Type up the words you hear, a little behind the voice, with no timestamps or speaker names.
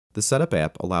The Setup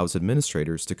app allows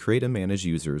administrators to create and manage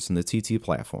users in the TT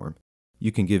platform.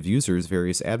 You can give users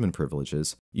various admin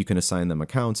privileges, you can assign them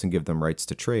accounts and give them rights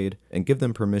to trade, and give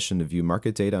them permission to view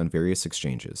market data on various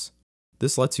exchanges.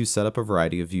 This lets you set up a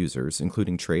variety of users,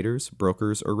 including traders,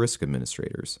 brokers, or risk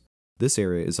administrators. This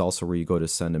area is also where you go to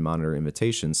send and monitor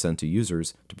invitations sent to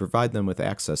users to provide them with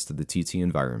access to the TT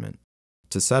environment.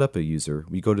 To set up a user,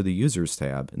 we go to the Users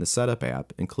tab in the Setup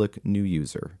app and click New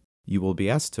User. You will be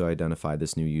asked to identify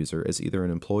this new user as either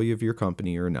an employee of your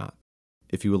company or not.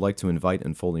 If you would like to invite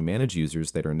and fully manage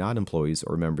users that are not employees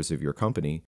or members of your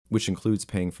company, which includes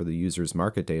paying for the user's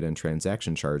market data and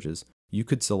transaction charges, you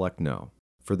could select No.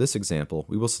 For this example,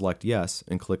 we will select Yes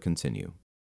and click Continue.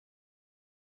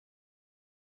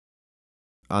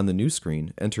 On the new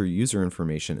screen, enter user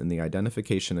information in the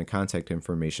Identification and Contact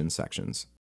Information sections.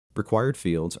 Required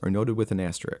fields are noted with an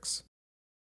asterisk.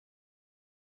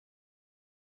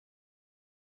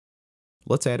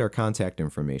 Let's add our contact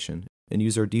information and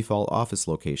use our default office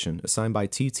location assigned by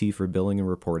TT for billing and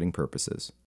reporting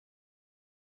purposes.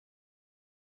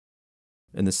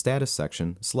 In the Status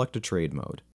section, select a trade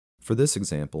mode. For this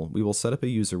example, we will set up a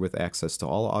user with access to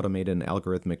all automated and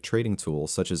algorithmic trading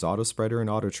tools such as AutoSpreader and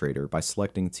AutoTrader by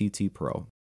selecting TT Pro.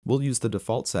 We'll use the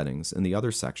default settings in the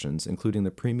other sections, including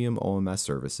the premium OMS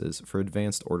services for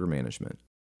advanced order management.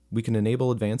 We can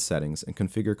enable advanced settings and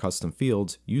configure custom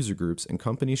fields, user groups, and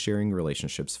company sharing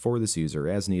relationships for this user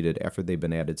as needed after they've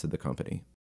been added to the company.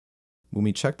 When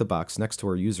we check the box next to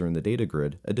our user in the data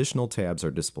grid, additional tabs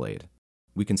are displayed.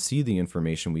 We can see the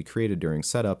information we created during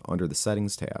setup under the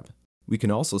Settings tab. We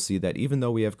can also see that even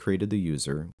though we have created the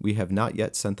user, we have not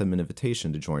yet sent them an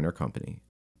invitation to join our company.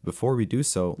 Before we do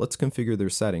so, let's configure their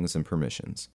settings and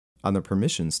permissions. On the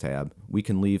Permissions tab, we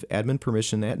can leave admin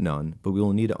permission at none, but we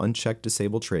will need to uncheck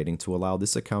Disable Trading to allow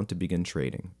this account to begin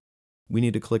trading. We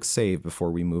need to click Save before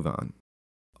we move on.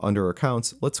 Under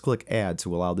Accounts, let's click Add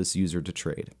to allow this user to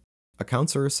trade.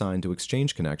 Accounts are assigned to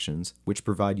exchange connections, which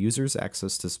provide users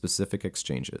access to specific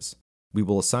exchanges. We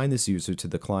will assign this user to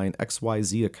the client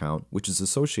XYZ account, which is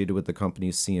associated with the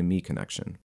company's CME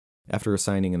connection. After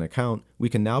assigning an account, we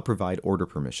can now provide order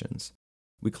permissions.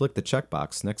 We click the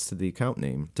checkbox next to the account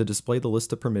name to display the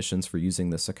list of permissions for using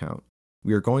this account.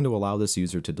 We are going to allow this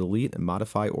user to delete and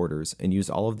modify orders and use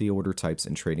all of the order types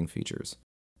and trading features.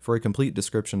 For a complete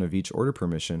description of each order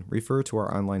permission, refer to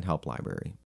our online help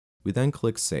library. We then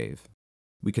click Save.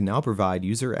 We can now provide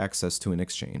user access to an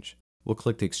exchange. We'll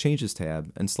click the Exchanges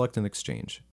tab and select an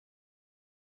exchange.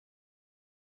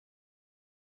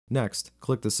 Next,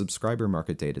 click the Subscriber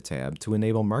Market Data tab to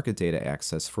enable market data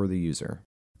access for the user.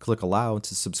 Click Allow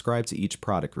to subscribe to each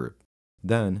product group.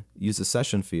 Then, use the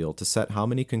Session field to set how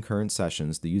many concurrent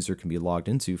sessions the user can be logged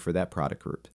into for that product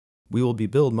group. We will be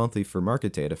billed monthly for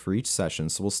market data for each session,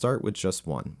 so we'll start with just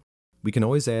one. We can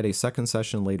always add a second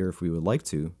session later if we would like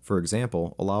to. For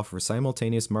example, allow for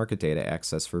simultaneous market data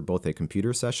access for both a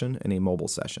computer session and a mobile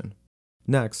session.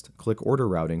 Next, click Order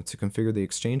Routing to configure the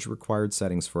exchange required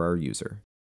settings for our user.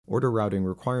 Order routing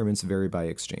requirements vary by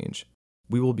exchange.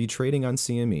 We will be trading on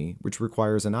CME, which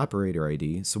requires an operator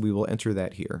ID, so we will enter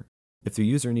that here. If the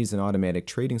user needs an automatic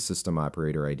trading system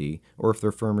operator ID, or if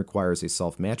their firm requires a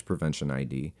self-match prevention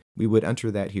ID, we would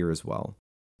enter that here as well.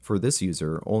 For this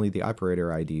user, only the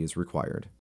operator ID is required.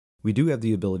 We do have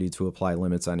the ability to apply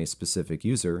limits on a specific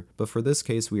user, but for this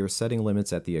case we are setting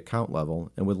limits at the account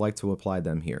level and would like to apply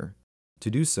them here. To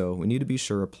do so, we need to be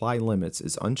sure Apply Limits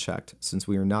is unchecked since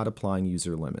we are not applying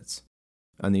user limits.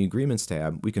 On the Agreements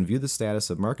tab, we can view the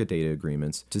status of market data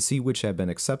agreements to see which have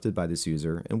been accepted by this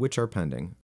user and which are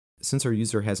pending. Since our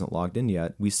user hasn't logged in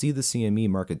yet, we see the CME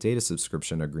Market Data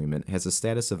Subscription Agreement has a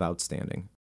status of outstanding.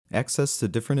 Access to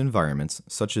different environments,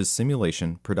 such as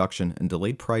simulation, production, and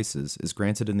delayed prices, is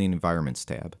granted in the Environments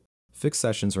tab. Fixed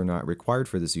sessions are not required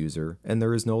for this user, and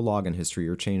there is no login history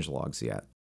or change logs yet.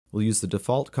 We'll use the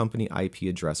default company IP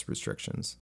address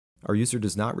restrictions. Our user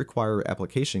does not require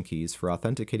application keys for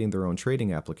authenticating their own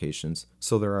trading applications,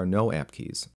 so there are no app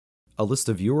keys. A list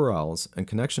of URLs and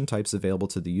connection types available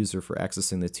to the user for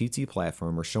accessing the TT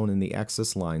platform are shown in the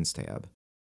Access Lines tab.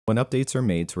 When updates are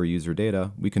made to our user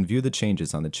data, we can view the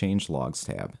changes on the Change Logs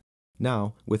tab.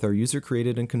 Now, with our user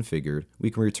created and configured,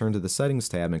 we can return to the Settings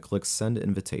tab and click Send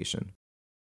Invitation.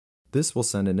 This will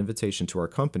send an invitation to our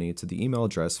company to the email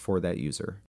address for that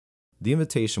user. The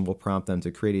invitation will prompt them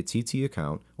to create a TT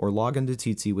account or log into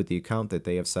TT with the account that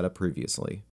they have set up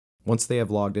previously. Once they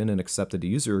have logged in and accepted a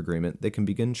user agreement, they can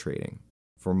begin trading.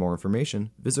 For more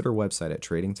information, visit our website at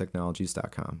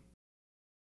tradingtechnologies.com.